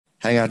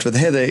Hang Out with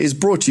Heather is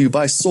brought to you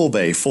by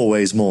Sorbet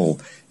Fourways Mall,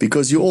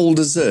 because you all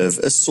deserve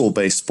a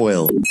sorbet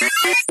spoil.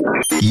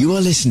 You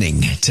are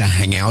listening to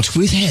Hang Out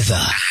with Heather.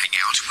 Hang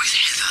Out with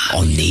Heather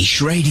on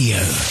Niche Radio.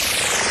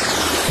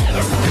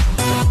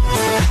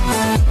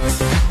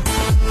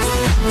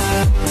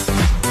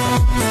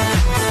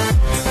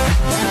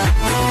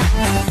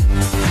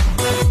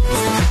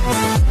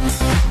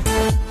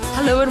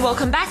 Hello and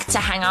welcome back to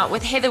Hang Out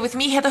with Heather. With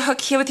me, Heather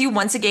Hook, here with you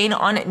once again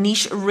on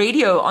Niche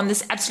Radio on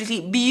this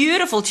absolutely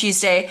beautiful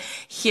Tuesday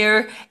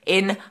here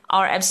in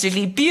our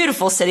absolutely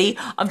beautiful city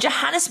of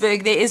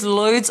Johannesburg. There is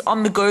loads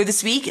on the go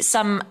this week.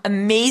 Some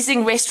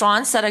amazing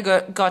restaurants that I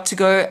got to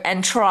go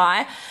and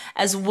try,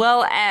 as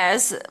well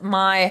as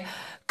my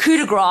coup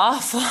de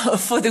grace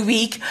for the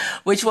week,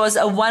 which was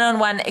a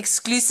one-on-one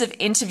exclusive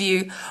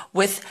interview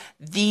with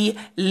the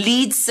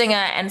lead singer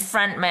and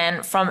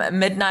frontman from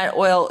Midnight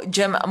Oil,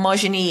 Jim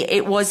Montagny.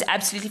 It was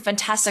absolutely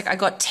fantastic. I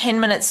got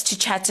 10 minutes to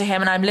chat to him,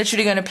 and I'm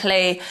literally going to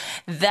play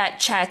that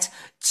chat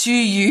to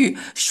you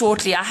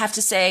shortly. I have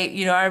to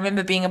say, I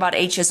remember being about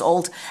 8 years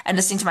old and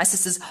listening to my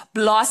sisters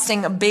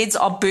blasting Beds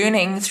Are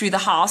Burning through the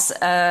house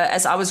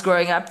as I was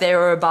growing up. They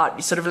were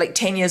about sort of like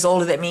 10 years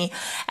older than me.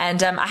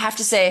 And I have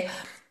to say,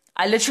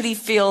 I literally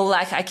feel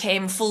like I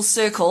came full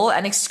circle,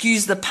 and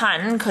excuse the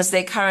pun, because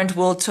their current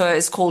world tour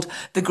is called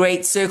the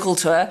Great Circle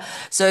Tour.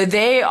 So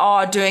they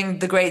are doing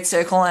the Great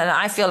Circle, and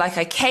I feel like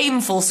I came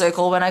full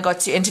circle when I got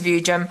to interview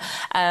Jim.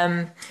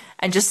 And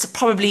just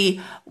probably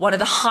one of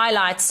the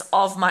highlights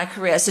of my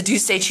career. So do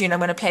stay tuned. I'm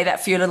going to play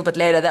that for you a little bit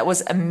later. That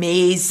was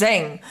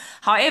amazing.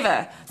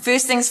 However,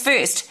 first things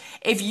first,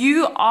 if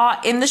you are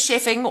in the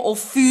chefing or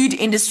food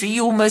industry,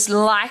 you'll most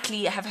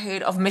likely have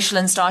heard of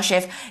Michelin star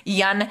chef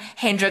Jan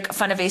Hendrik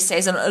van der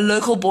Westhuizen, a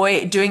local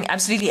boy doing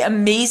absolutely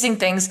amazing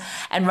things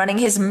and running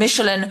his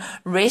Michelin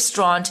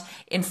restaurant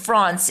in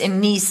France, in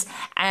Nice.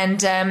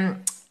 And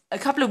a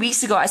couple of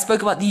weeks ago, I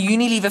spoke about the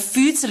Unilever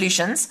Food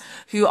Solutions,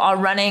 who are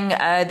running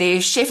their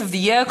Chef of the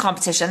Year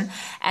competition,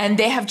 and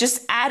they have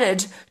just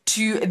added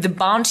to the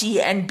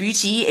bounty and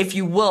booty, if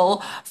you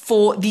will,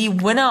 for the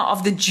winner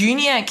of the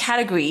junior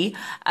category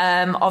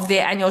of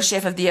their annual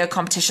Chef of the Year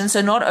competition. So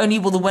not only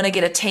will the winner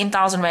get a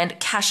 10,000 Rand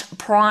cash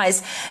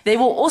prize, they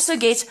will also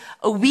get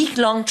a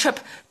week-long trip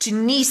to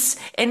Nice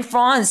in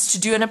France to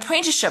do an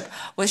apprenticeship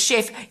with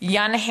Chef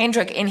Jan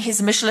Hendrik in his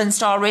Michelin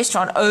star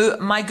restaurant. Oh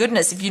my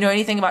goodness, if you know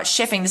anything about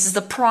chefing, this is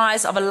the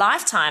prize of a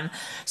lifetime.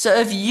 So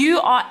if you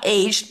are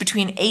aged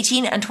between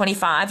 18 and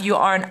 25, you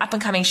are an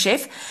up-and-coming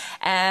chef.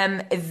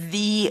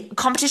 The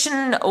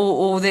competition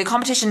or the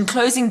competition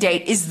closing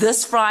date is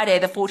this Friday,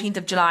 the 14th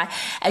of July,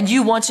 and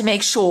you want to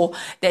make sure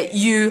that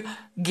you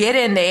get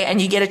in there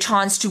and you get a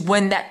chance to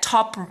win that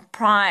top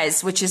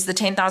prize, which is the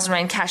 10,000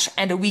 Rand cash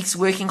and a week's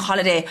working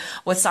holiday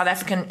with South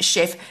African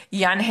chef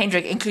Jan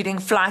Hendrik, including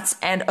flights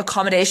and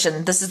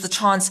accommodation. This is the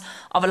chance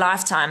of a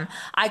lifetime.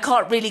 I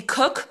can't really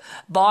cook,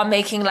 bar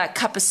making like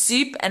cup of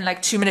soup and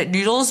like 2-minute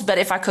noodles, but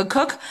if I could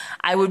cook,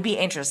 I would be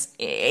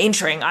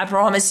entering. I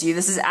promise you,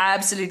 this is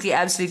absolutely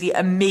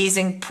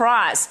amazing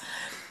prize.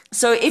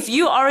 So if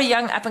you are a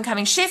young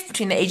up-and-coming chef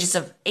between the ages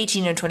of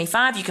 18 and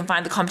 25, you can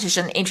find the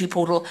competition entry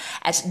portal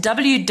at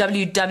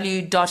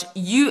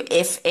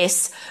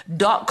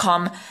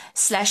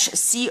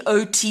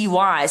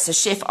www.ufs.com/COTY, so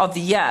Chef of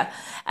the Year.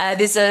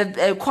 There's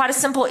a quite a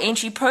simple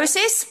entry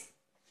process,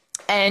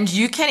 and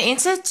you can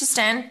enter to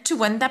stand to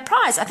win that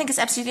prize. I think it's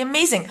absolutely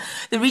amazing.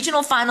 The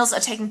regional finals are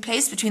taking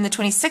place between the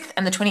 26th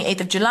and the 28th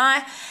of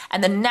July,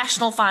 and the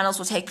national finals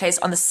will take place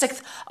on the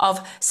 6th of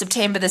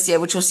September this year,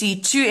 which will see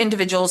 2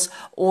 individuals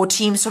or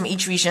teams from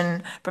each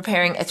region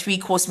preparing a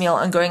 3-course meal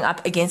and going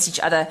up against each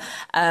other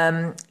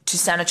to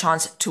stand a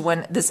chance to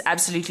win this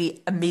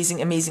absolutely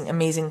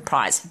amazing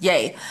prize.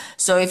 Yay.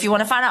 So if you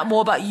want to find out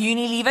more about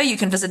Unilever, you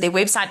can visit their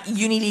website,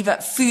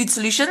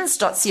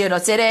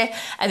 unileverfoodsolutions.co.za,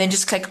 and then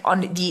just click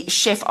on the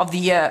Chef of the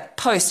Year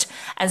post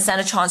and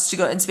stand a chance to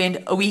go and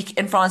spend a week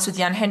in France with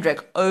Jan Hendrik.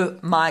 Oh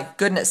my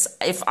goodness.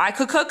 If I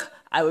could cook,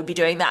 I would be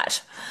doing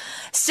that.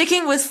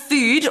 Sticking with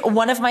food,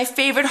 one of my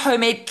favorite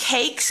homemade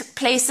cakes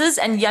places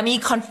and yummy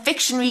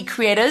confectionery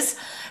creators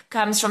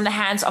comes from the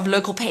hands of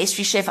local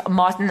pastry chef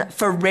Martin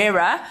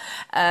Ferreira,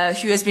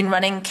 who has been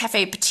running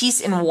Cafe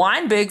Petite in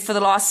Wynberg for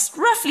the last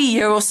roughly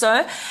year or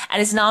so,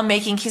 and is now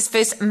making his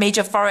first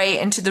major foray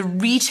into the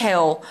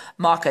retail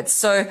market.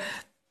 So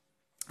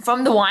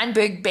from the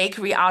Wynberg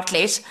bakery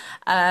outlet,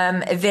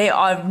 they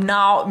are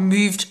now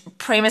moved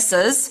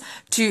premises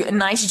to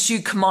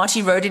 92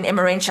 Komati Road in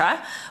Emmarentia,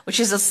 which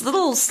is this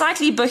little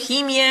slightly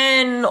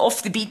bohemian,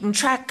 off the beaten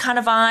track kind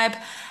of vibe.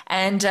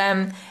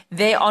 And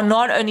they are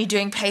not only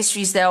doing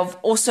pastries, they have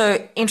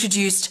also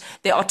introduced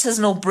their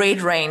artisanal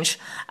bread range,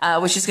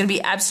 which is going to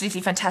be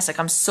absolutely fantastic.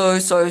 I'm so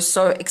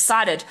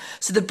excited.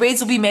 So the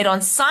breads will be made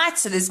on site.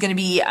 So there's going to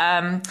be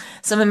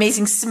some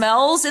amazing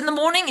smells in the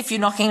morning. If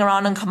you're knocking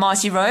around on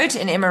Komati Road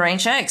in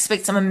Emmarentia,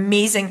 expect some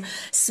amazing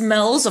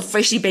smells of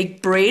freshly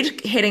baked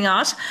bread heading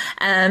out.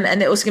 And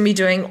they're also going to be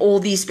doing all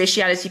these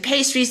specialty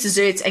pastries,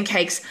 desserts, and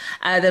cakes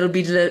that will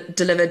be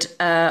delivered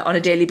on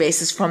a daily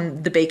basis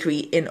from the bakery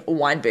in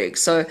Wynberg.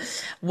 So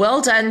well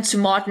done to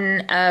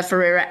Martin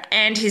Ferreira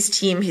and his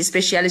team, his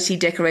specialty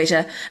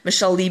decorator,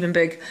 Michelle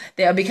Liebenberg.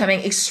 They are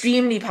becoming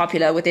extremely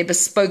popular with their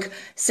bespoke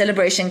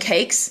celebration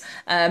cakes.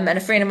 And a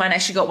friend of mine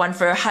actually got one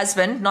for her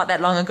husband not that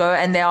long ago,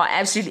 and they are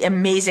absolutely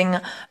amazing,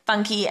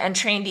 funky and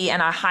trendy,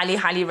 and I highly,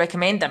 highly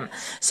recommend them.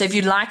 So if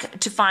you'd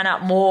like to find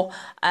out more,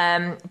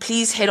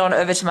 please head on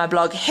over to my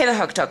blog,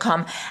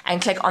 heatherhook.com,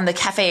 and click on the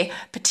Cafe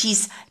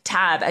Patisse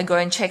tab and go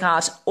and check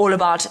out all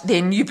about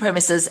their new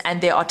premises and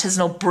their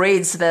artisanal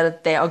breads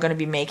that they are going to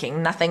be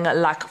making. Nothing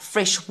like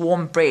fresh,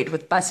 warm bread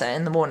with butter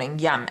in the morning.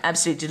 Yum,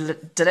 absolutely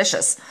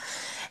delicious.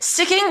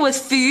 Sticking with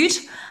food,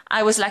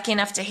 I was lucky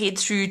enough to head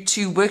through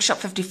to Workshop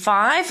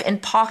 55 in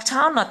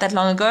Parktown not that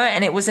long ago,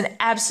 and it was an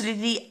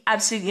absolutely,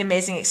 absolutely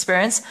amazing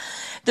experience.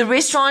 The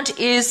restaurant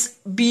is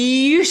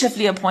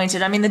beautifully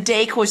appointed. I mean, the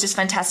decor is just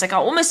fantastic. I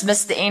almost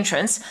missed the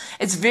entrance.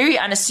 It's very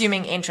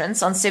unassuming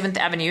entrance on 7th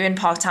Avenue in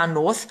Parktown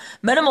North.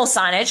 Minimal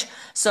signage.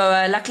 So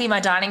luckily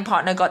my dining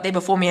partner got there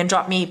before me and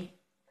dropped me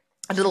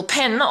a little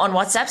pin on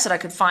WhatsApp so that I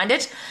could find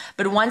it.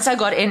 But once I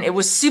got in, it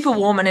was super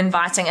warm and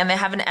inviting, and they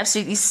have an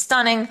absolutely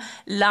stunning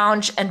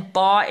lounge and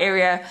bar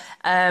area.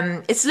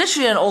 It's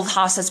literally an old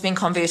house that's been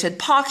converted.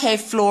 Parquet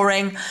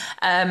flooring,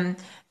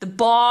 the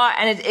bar,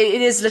 and it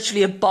is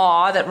literally a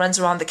bar that runs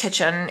around the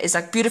kitchen, is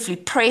like beautifully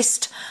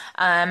pressed.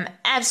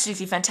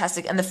 Absolutely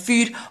fantastic, and the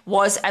food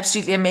was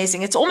absolutely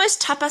amazing. It's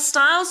almost tapas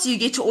style, so you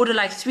get to order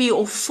like 3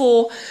 or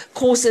 4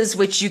 courses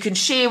which you can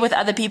share with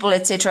other people,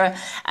 etc.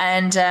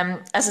 And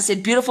as I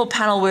said, beautiful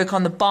panel work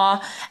on the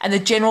bar, and the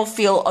general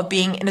feel of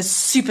being in a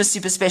super,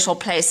 super special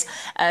place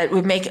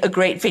would make a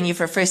great venue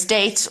for a first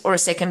date or a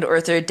second or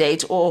a third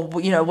date, or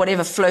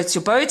whatever floats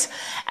your boat.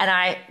 And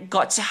I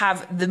got to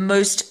have the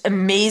most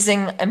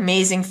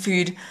amazing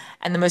food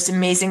and the most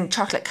amazing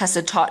chocolate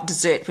custard tart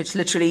dessert, which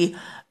literally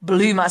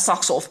blew my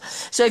socks off.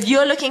 So if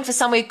you're looking for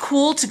somewhere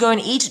cool to go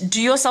and eat,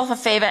 do yourself a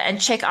favor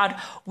and check out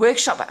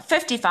Workshop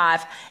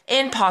 55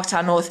 in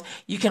Parktown North.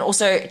 You can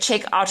also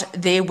check out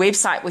their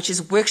website, which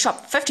is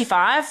Workshop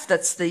 55.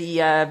 That's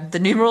the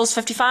numerals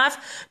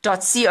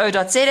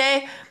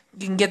 55.co.za.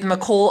 You can give them a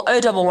call,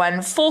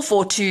 011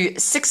 442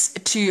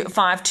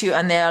 6252,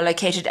 and they are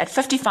located at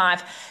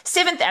 55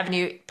 7th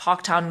Avenue,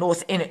 Parktown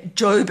North in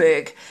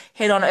Joburg.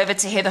 Head on over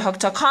to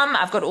heatherhook.com.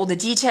 I've got all the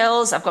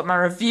details. I've got my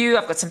review.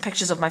 I've got some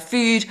pictures of my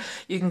food.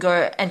 You can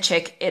go and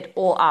check it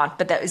all out.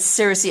 But that is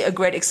seriously a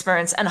great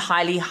experience and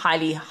highly,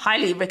 highly,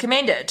 highly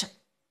recommended.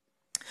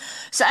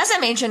 So as I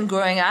mentioned,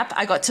 growing up,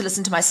 I got to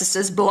listen to my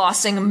sisters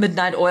blasting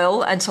Midnight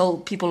Oil until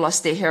people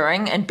lost their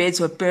hearing and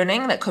beds were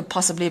burning. That could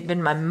possibly have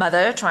been my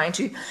mother trying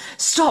to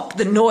stop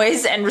the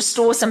noise and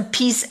restore some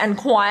peace and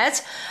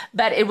quiet.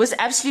 But it was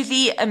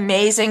absolutely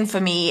amazing for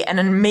me, and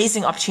an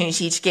amazing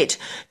opportunity to get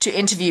to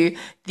interview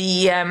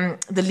the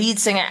lead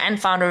singer and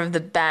founder of the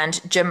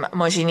band, Jim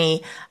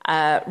Mogini,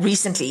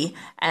 recently,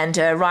 and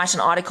write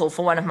an article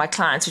for one of my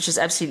clients, which is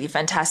absolutely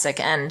fantastic.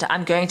 And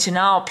I'm going to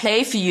now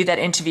play for you that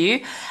interview.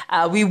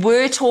 We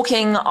were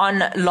talking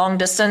on long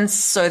distance,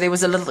 so there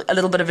was a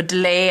little bit of a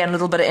delay and a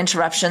little bit of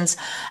interruptions,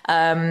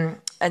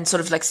 and sort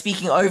of like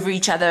speaking over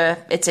each other,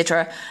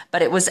 etc.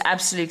 But it was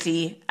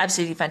absolutely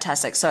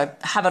fantastic. So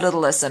have a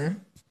little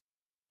listen.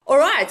 All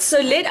right,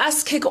 so let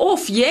us kick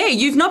off. Yeah,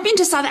 you've not been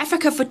to South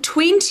Africa for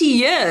 20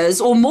 years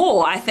or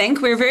more, I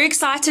think. We're very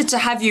excited to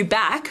have you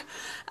back.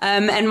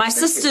 And my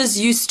sisters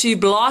used to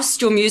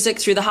blast your music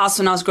through the house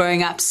when I was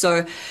growing up.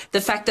 So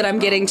the fact that I'm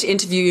getting to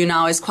interview you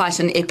now is quite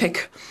an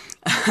epic.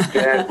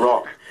 Dad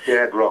rock.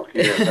 Yeah,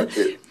 that's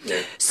it.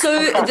 Yeah.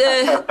 So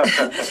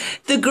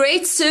the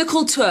Great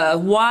Circle Tour,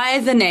 why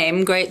the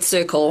name Great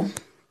Circle?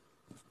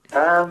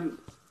 Well,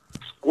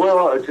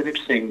 it's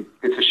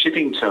a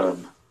shipping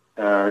term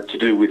to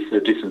do with the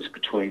distance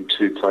between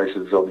two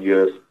places on the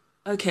earth.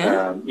 Okay.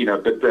 But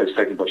it's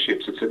taken by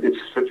ships.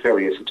 It's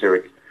fairly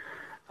esoteric.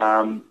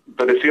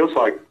 But it feels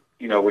like,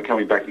 we're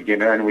coming back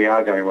again, and we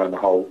are going around the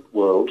whole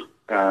world.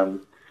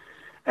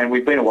 And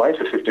we've been away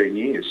for 15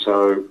 years,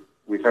 so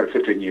we've had a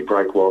 15-year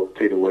break while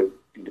Peter went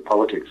into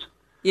politics.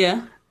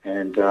 Yeah.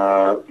 And,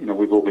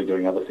 we've all been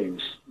doing other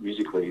things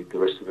musically, the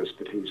rest of us,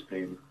 but he's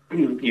been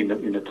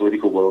in the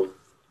political world.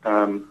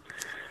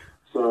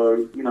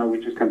 So, we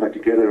just come back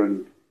together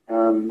and,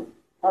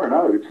 I don't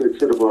know, it's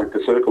sort of like the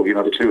circle,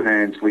 the two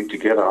hands linked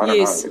together. I don't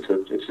know, it's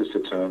just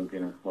a term,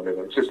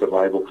 whatever. It's just a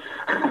label.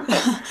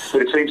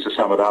 But it seems to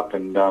sum it up,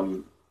 and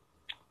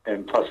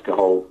plus the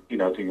whole,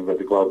 thing about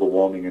the global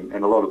warming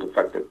and a lot of the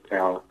fact that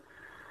our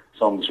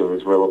songs are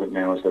as relevant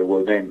now as they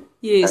were then.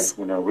 Yes.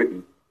 When they were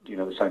written,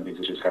 the same things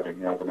are just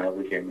happening over and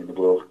over again in the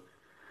world.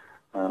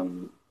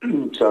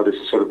 So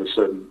there's sort of a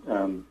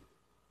certain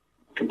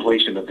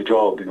completion of the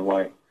job in a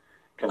way,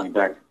 coming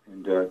back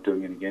and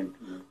doing it again.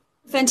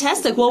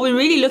 Fantastic. Well, we're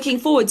really looking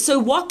forward. So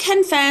what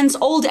can fans,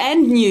 old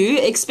and new,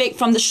 expect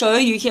from the show?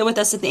 You're here with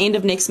us at the end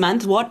of next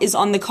month. What is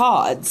on the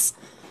cards?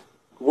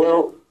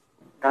 Well,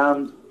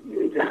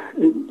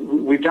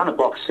 we've done a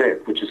box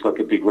set, which is like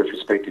a big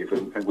retrospective,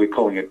 and we're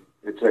calling it,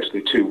 it's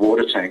actually 2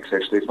 water tanks,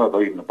 actually. It's not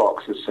even a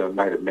box, it's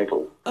made of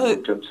metal. Oh,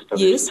 it's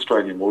yes. an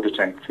Australian water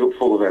tank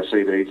full of our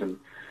CDs and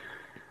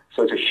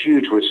So it's a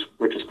huge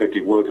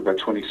retrospective work, about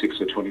 26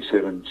 or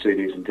 27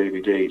 CDs and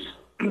DVDs,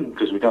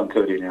 because we've done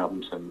 13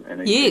 albums and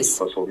Yes.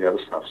 plus all the other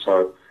stuff.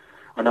 So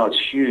I know it's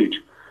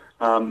huge.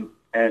 So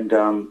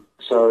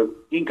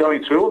in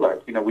going through all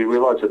that, we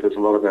realise that there's a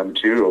lot of our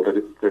material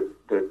that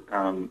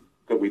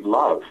we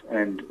love,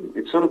 and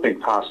it's sort of been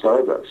passed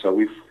over. So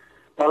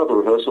part of the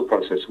rehearsal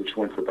process, which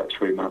went for about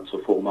 3 months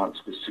or 4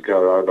 months, was to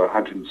go over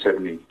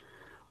 170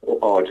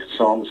 odd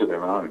songs of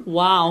their own.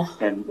 Wow.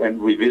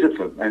 And revisit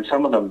them. And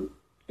some of them,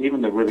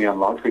 even the really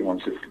unlikely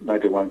ones, have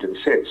made their way into the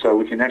set. So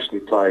we can actually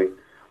play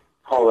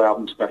whole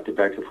albums back to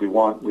back if we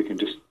want. We can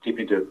just dip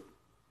into,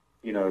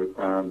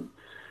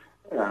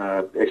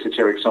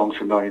 esoteric songs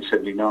from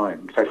 1979.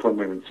 In fact, when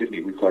we were in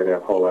Sydney, we played our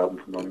whole album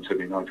from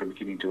 1979 from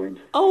beginning to end.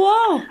 Oh,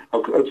 wow.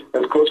 Of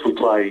course, we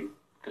play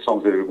the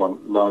songs that everyone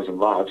knows and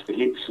loves, the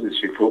hits, as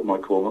you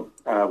might call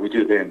them. We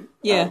do them,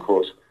 of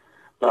course.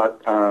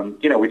 But,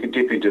 we can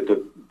dip into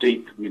the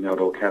deep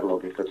Minot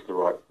catalogue, if that's the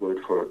right word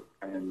for it.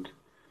 And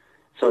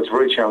so it's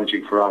very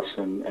challenging for us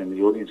and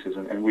the audiences.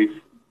 And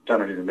we've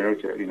done it in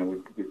America.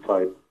 We've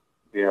played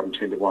the album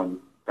 10 to 1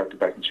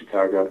 back-to-back in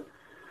Chicago.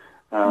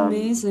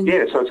 Amazing.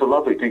 Yeah, so it's a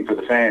lovely thing for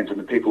the fans and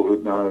the people who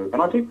know. And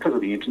I think because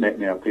of the internet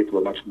now, people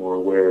are much more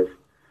aware of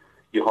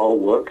your whole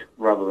work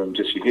rather than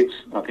just your hits.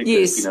 I think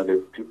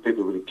that,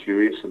 people are really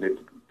curious and the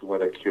way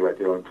they curate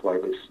their own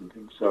playlists and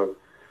things. So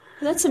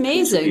that's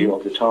amazing.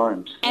 Of the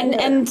times.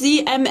 And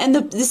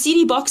the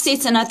CD box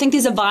sets, and I think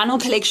there's a vinyl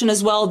collection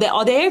as well.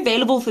 Are they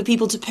available for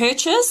people to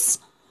purchase?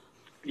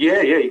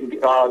 Yeah. You can,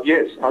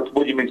 yes. What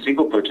do you mean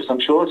single purchase? I'm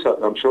sure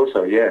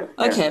so. Yeah.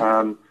 Okay.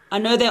 Yeah. I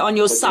know they're on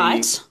your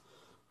site.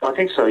 I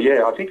think so.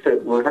 Yeah. I think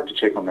that we'll have to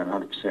check on that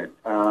 100%.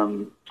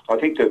 I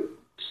think the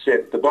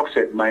box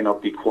set may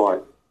not be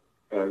quite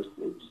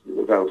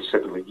available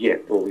separately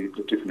yet, all the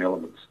different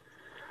elements.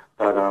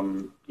 But,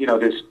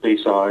 there's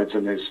B-sides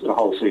and there's a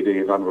whole CD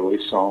of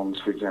unreleased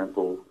songs, for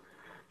example,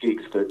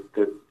 gigs that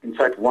in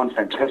fact, one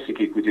fantastic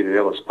gig we did at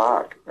Ellis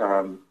Park,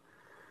 in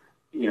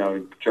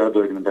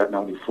Joburg in about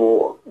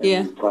 94.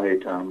 And we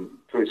played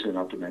very soon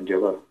after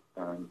Mandela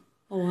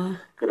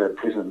got out of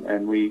prison.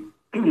 And we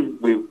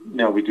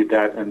did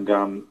that and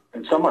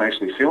someone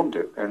actually filmed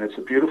it. And it's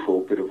a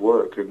beautiful bit of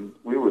work. And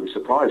we were really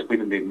surprised. We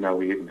didn't even know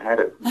we even had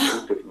it.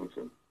 It's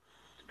a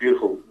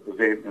beautiful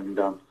event and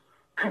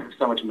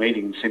so much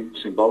meaning and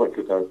symbolic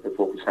of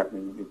what was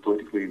happening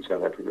politically in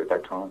South Africa at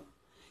that time.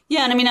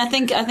 Yeah, and I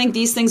think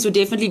these things would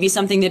definitely be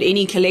something that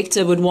any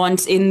collector would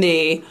want in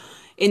their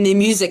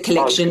music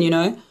collection,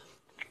 Yeah,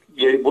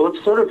 well,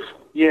 it's sort of,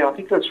 I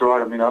think that's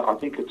right. I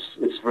think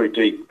it's very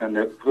deep, and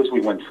because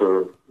we went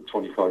for a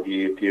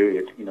 25-year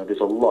period, there's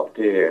a lot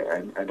there,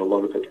 and a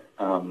lot of it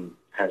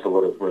has a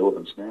lot of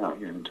relevance now,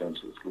 in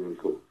terms of its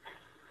lyrical.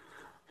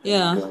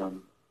 Yeah.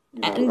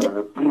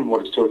 And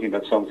what it's talking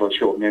about, songs like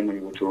Short Memory,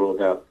 which are all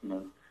about,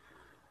 all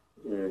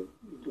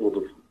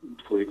the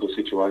political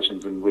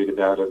situations, and read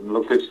about it. And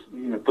look,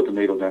 put the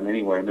needle down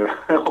anyway, and there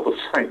are all the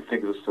same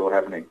things are still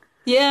happening.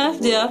 Yeah.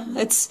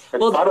 It's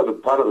part of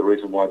the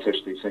reason why it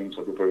actually seems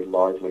like a very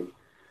lively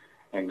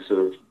and sort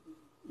of,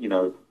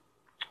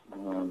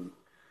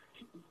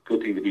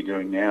 good thing to be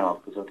doing now,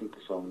 because I think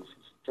the songs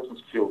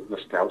doesn't feel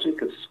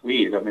nostalgic. It's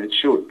weird. It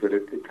should, but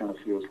it kind of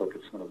feels like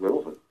it's kind of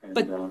relevant. And,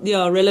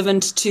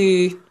 relevant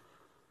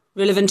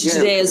to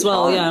today as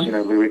well. Times,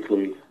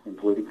 lyrically and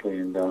politically,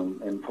 and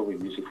probably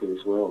musically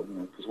as well.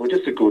 Because we're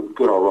just a good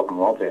old rock and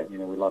roll band. We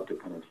love to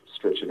kind of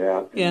stretch it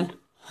out. And,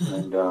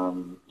 and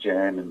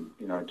jam and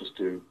just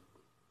do.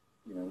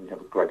 We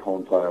have a great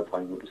horn player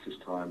playing with us this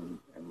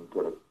time, and we've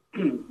got to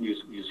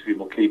use a few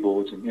more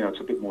keyboards, and it's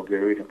a bit more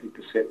varied. I think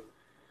the set,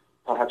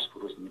 perhaps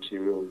because the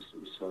material is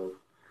so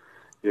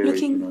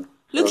varied.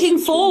 Looking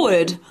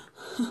forward.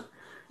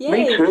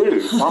 Me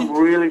too. I'm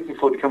really looking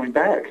forward to coming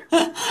back.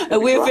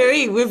 We're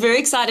very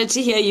excited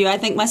to hear you. I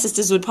think my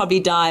sisters would probably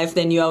die if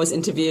they knew I was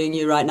interviewing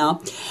you right now.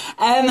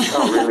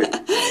 Oh, really?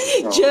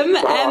 Jim,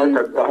 I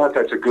hope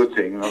that's a good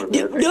thing, not a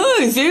bad thing.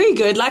 No, very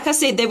good. Like I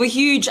said, they were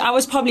huge. I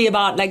was probably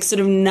about sort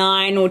of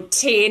 9 or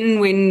 10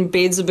 when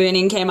Beds Are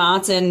Burning came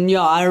out, and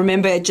I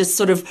remember it just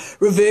sort of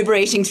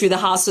reverberating through the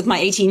house with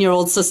my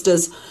 18-year-old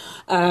sisters.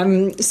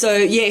 So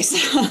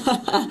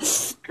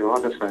yes.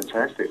 God, that's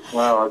fantastic.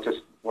 Wow.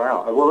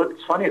 Well,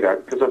 it's funny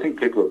because I think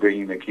people are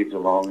bringing their kids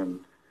along and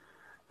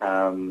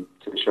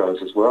to the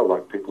shows as well,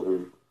 like people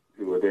who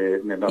are there,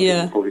 and they're not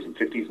in the 40s and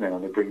 50s now,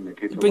 and they're bringing their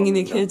kids along.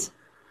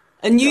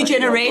 A new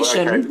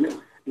generation. Okay.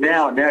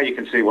 Now you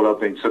can see what I've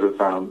been sort of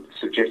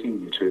subjecting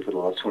you to for the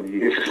last 20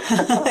 years.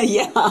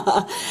 Yeah,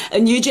 a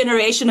new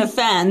generation of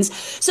fans.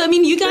 So,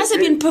 you guys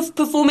have been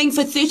performing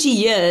for 30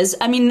 years.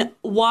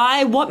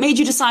 Why? What made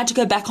you decide to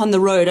go back on the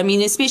road?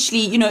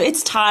 Especially,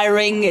 it's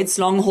tiring, it's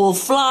long-haul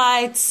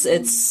flights,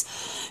 it's,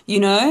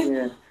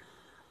 Yeah.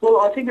 Well,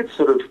 I think it's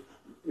sort of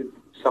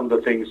some of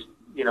the things,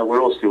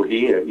 we're all still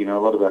here. A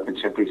lot of our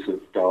contemporaries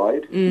have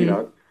died.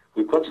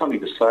 We've got something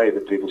to say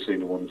that people seem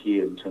to want to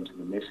hear in terms of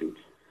the message.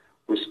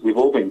 We've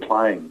all been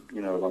playing,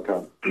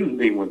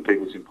 even when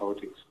people was in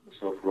politics,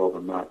 myself, Rob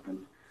and Mark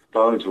and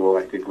Bones were all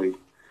actively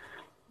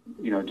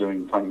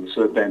playing the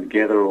surf band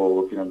together,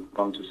 or,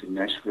 going to in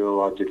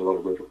Nashville. I did a lot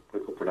of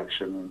record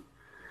production and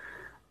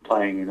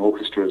playing in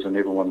orchestras, and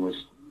everyone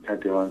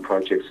had their own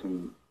projects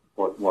and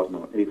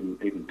whatnot.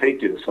 Even Pete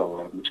did a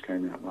solo album which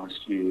came out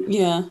last year.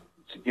 Yeah.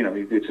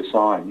 It's a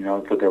sign.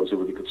 I thought that was a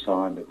really good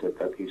sign that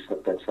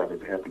started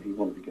to happen. He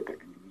wanted to get back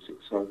into music.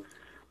 So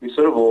we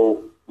sort of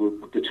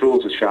the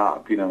tools are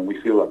sharp, and we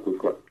feel like we've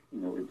got,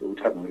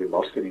 we haven't really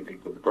lost anything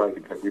from the break.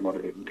 In fact, we might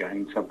have even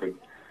gained something.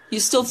 You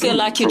still feel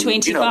like you're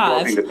 25?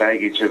 Dropping the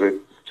baggage of a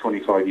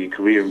 25-year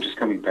career and just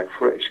coming back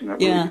fresh, it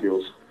really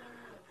feels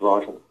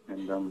vital.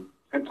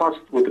 And plus,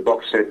 with the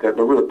box set, that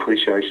a real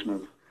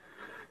appreciation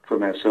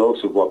from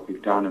ourselves of what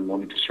we've done and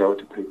wanting to show it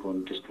to people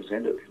and just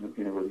present it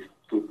in a really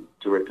good,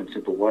 direct and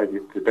simple way,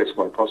 the best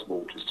way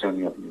possible, just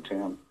turning up in your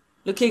town.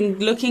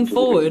 Looking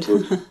forward.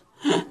 So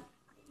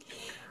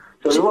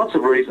there are lots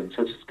of reasons.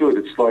 It's good.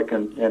 It's like,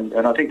 and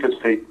I think because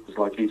Pete was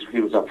like, he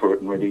was up for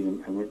it and ready,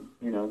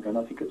 and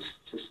I think it's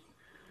just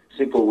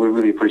simple. We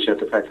really appreciate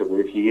the fact that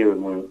we're here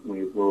and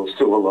we're all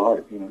still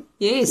alive.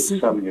 Yes.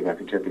 So many of our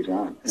contemporaries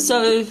aren't. And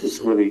so it's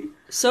really.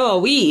 So are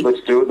we.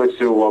 Let's do it. Let's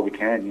do it while we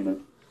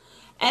can.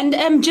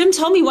 And Jim,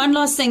 tell me one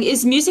last thing.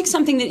 Is music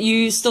something that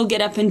you still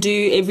get up and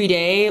do every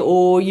day,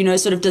 or,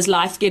 sort of does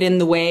life get in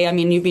the way? I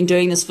mean, you've been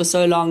doing this for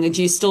so long.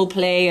 Do you still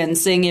play and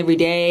sing every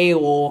day,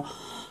 or,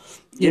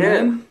 you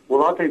know?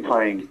 Well, I've been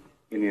playing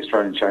in the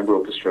Australian Chamber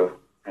Orchestra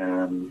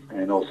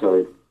and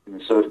also in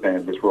the surf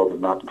band with Robert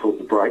Martin called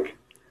The Break.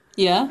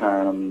 Yeah.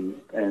 And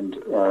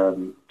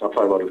I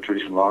play a lot of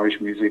traditional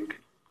Irish music.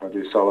 I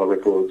do solo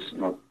records,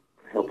 and I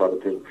help other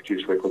people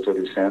produce records. I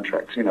do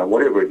soundtracks,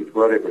 whatever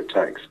it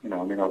takes.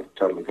 I've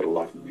totally got a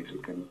life in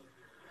music, and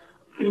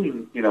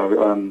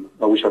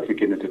I wish I could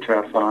get into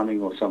trout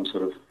farming or some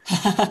sort of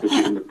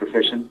legitimate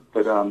profession,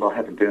 but I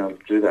haven't been able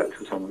to do that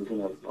for some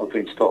reason. I've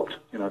been stopped,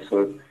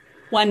 so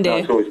one day.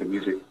 It's always the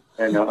music,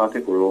 and I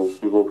think we've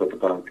all got the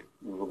bug.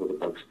 We've all got the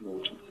bugs,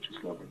 which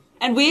is lovely.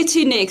 And where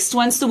to next?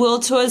 Once the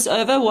world tour's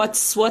over,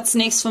 what's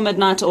next for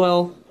Midnight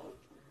Oil?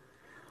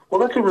 Well,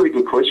 that's a really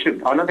good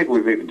question. I don't think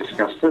we've even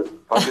discussed it.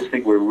 I just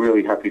think we're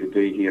really happy to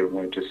be here, and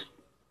we're just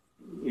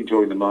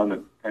enjoying the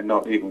moment and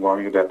not even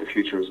worrying about the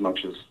future as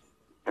much as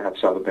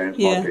perhaps other bands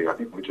might be. I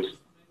think we're just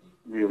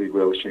really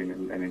relishing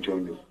and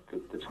enjoying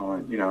the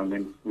time, and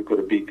then we've got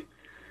a big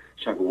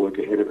chunk of work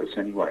ahead of us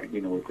anyway.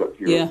 We've got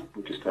Europe.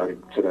 We're just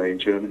starting today in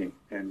Germany,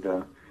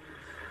 and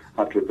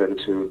after a better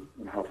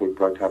 2.5-week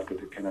break after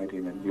the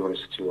Canadian and US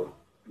tour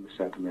and the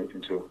South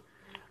American tour.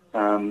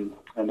 And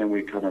then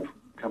we kind of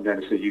come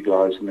down to see you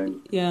guys, and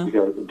then we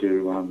go and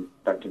do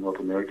back to North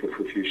America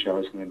for a few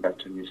shows, and then back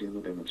to New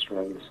Zealand and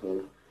Australia.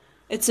 So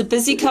it's a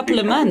busy couple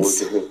of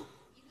months.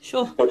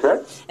 Sure. What's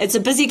that? It's a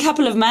busy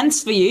couple of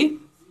months for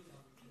you.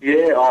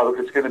 Yeah. Look,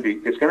 it's going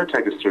to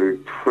take us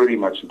through pretty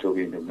much until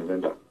the end of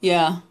November.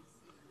 Yeah.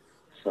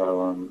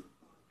 So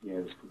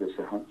there's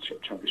a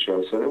chunk of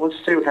shows. So let's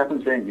see what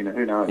happens then.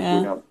 Who knows? Yeah.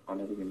 I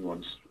don't think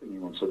anyone's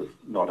sort of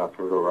not up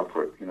for it or up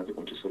for it. I think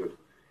we're just sort of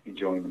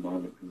enjoying the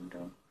moment and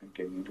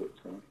getting into it.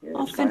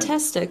 So,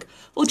 fantastic.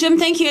 Well, Jim,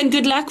 thank you and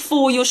good luck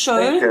for your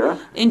show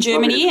in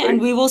Germany,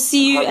 and we will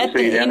see you at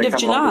the end of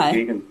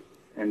July.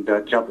 And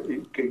get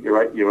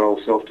your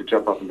 8-year-old self to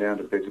jump up and down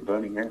to Beds of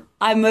Burning now.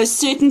 I most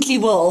certainly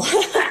will.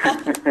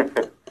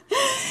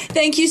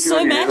 Thank you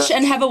so much,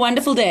 and have a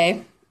wonderful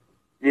day.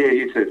 Yeah,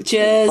 you too.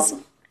 Cheers.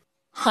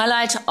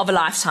 Highlight of a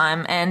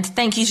lifetime, and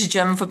thank you to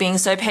Jim for being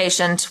so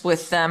patient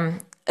with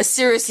a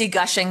seriously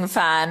gushing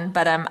fan,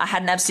 but I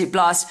had an absolute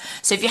blast.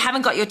 So if you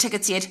haven't got your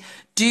tickets yet,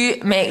 do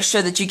make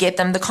sure that you get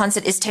them. The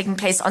concert is taking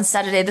place on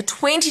Saturday, the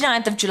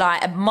 29th of July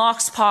at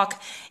Marks Park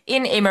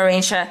in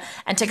Emmarentia,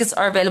 and tickets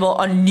are available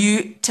on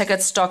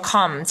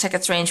newtickets.com.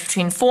 Tickets range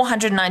between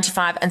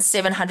 495 and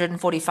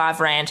 745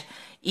 Rand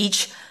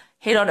each.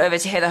 Head on over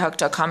to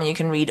heatherhook.com and you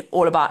can read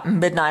all about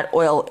Midnight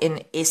Oil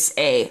in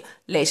SA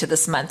later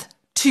this month.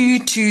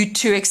 Too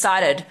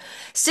excited.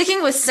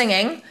 Sticking with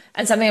singing,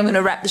 and something I'm going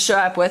to wrap the show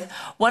up with,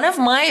 one of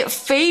my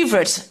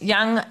favorite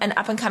young and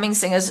up-and-coming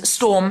singers,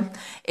 Storm,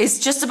 is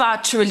just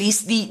about to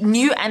release the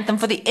new anthem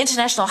for the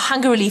international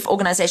hunger relief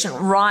organization,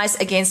 Rise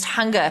Against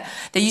Hunger.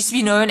 They used to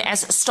be known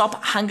as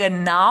Stop Hunger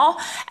Now,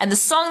 and the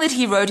song that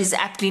he wrote is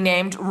aptly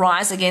named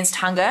Rise Against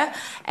Hunger,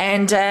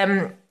 and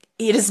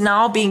it is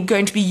now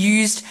going to be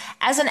used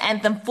as an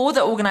anthem for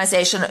the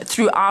organization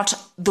throughout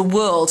the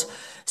world.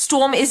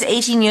 Storm is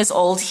 18 years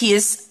old. He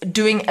is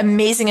doing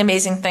amazing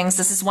things.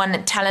 This is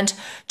one talent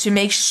to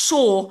make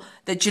sure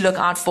that you look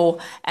out for.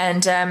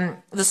 And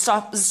the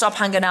Stop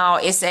Hunger Now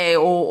SA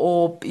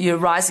or your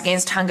Rise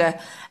Against Hunger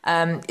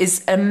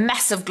is a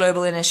massive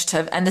global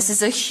initiative. And this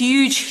is a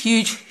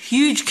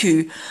huge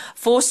coup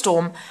for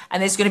Storm.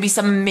 And there's going to be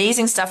some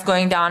amazing stuff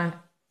going down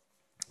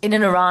in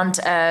and around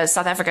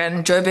South Africa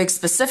and Joburg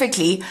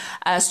specifically.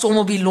 Storm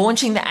will be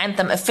launching the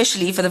anthem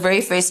officially for the very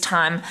first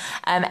time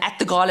at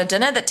the gala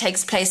dinner that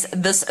takes place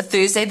this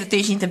Thursday, the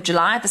 13th of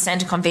July at the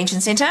Sandton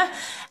Convention Centre.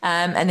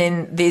 And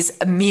then there's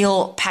a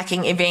meal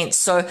packing event.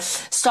 So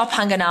Stop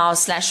Hunger Now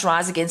 /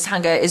 Rise Against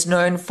Hunger is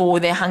known for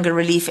their hunger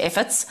relief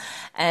efforts.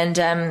 And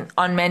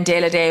on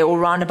Mandela Day or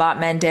roundabout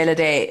Mandela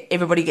Day,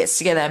 everybody gets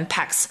together and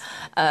packs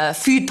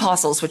food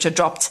parcels, which are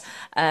dropped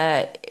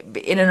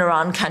in and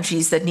around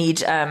countries that need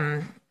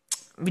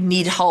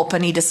help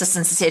and need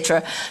assistance,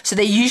 etc. So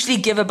they usually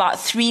give about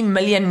 3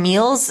 million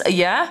meals a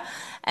year.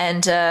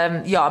 And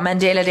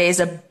Mandela Day is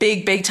a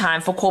big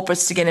time for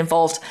corporates to get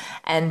involved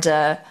and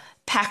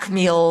pack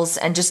meals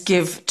and just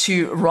give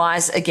to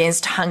Rise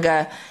Against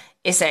Hunger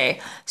SA.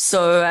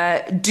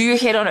 So do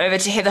head on over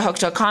to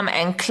heatherhook.com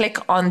and click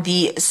on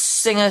the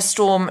Singer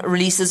Storm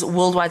Releases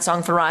Worldwide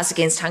Song for Rise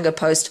Against Hunger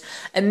post.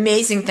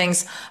 Amazing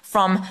things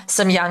from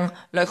some young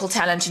local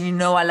talent, and you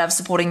know I love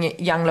supporting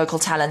young local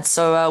talent.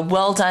 So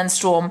well done,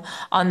 Storm,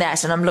 on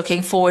that, and I'm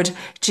looking forward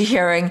to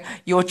hearing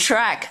your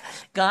track.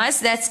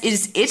 Guys, that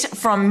is it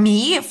from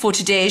me for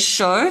today's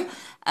show.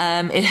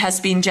 It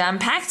has been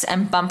jam-packed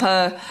and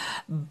bumper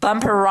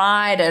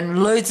ride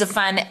and loads of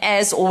fun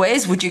as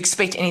always. Would you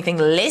expect anything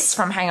less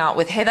from Hang Out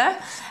with Heather?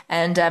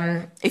 And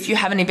if you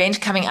have an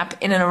event coming up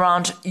in and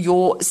around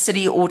your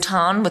city or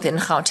town within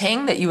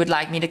Gauteng that you would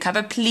like me to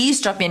cover, please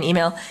drop me an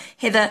email,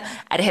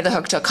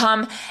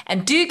 heather@heatherhook.com,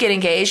 and do get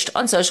engaged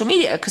on social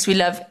media because we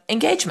love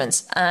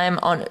engagements. I'm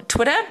on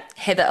Twitter,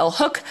 Heather L.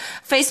 Hook,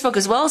 Facebook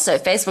as well, so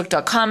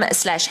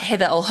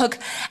facebook.com/Heather L. Hook,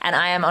 and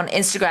I am on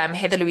Instagram,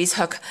 Heather Louise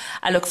Hook.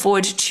 I look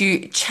forward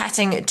to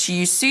chatting to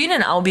you soon,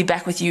 and I'll be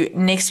back with you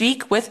next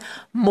week with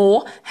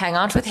more Hang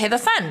Out with Heather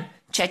fun.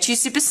 Chat to you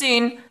super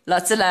soon.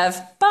 Lots of love.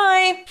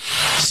 Bye.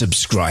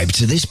 Subscribe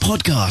to this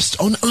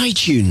podcast on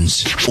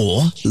iTunes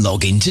or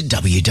log into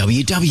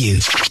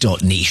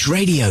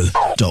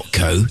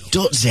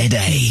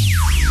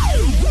www.nicheradio.co.za.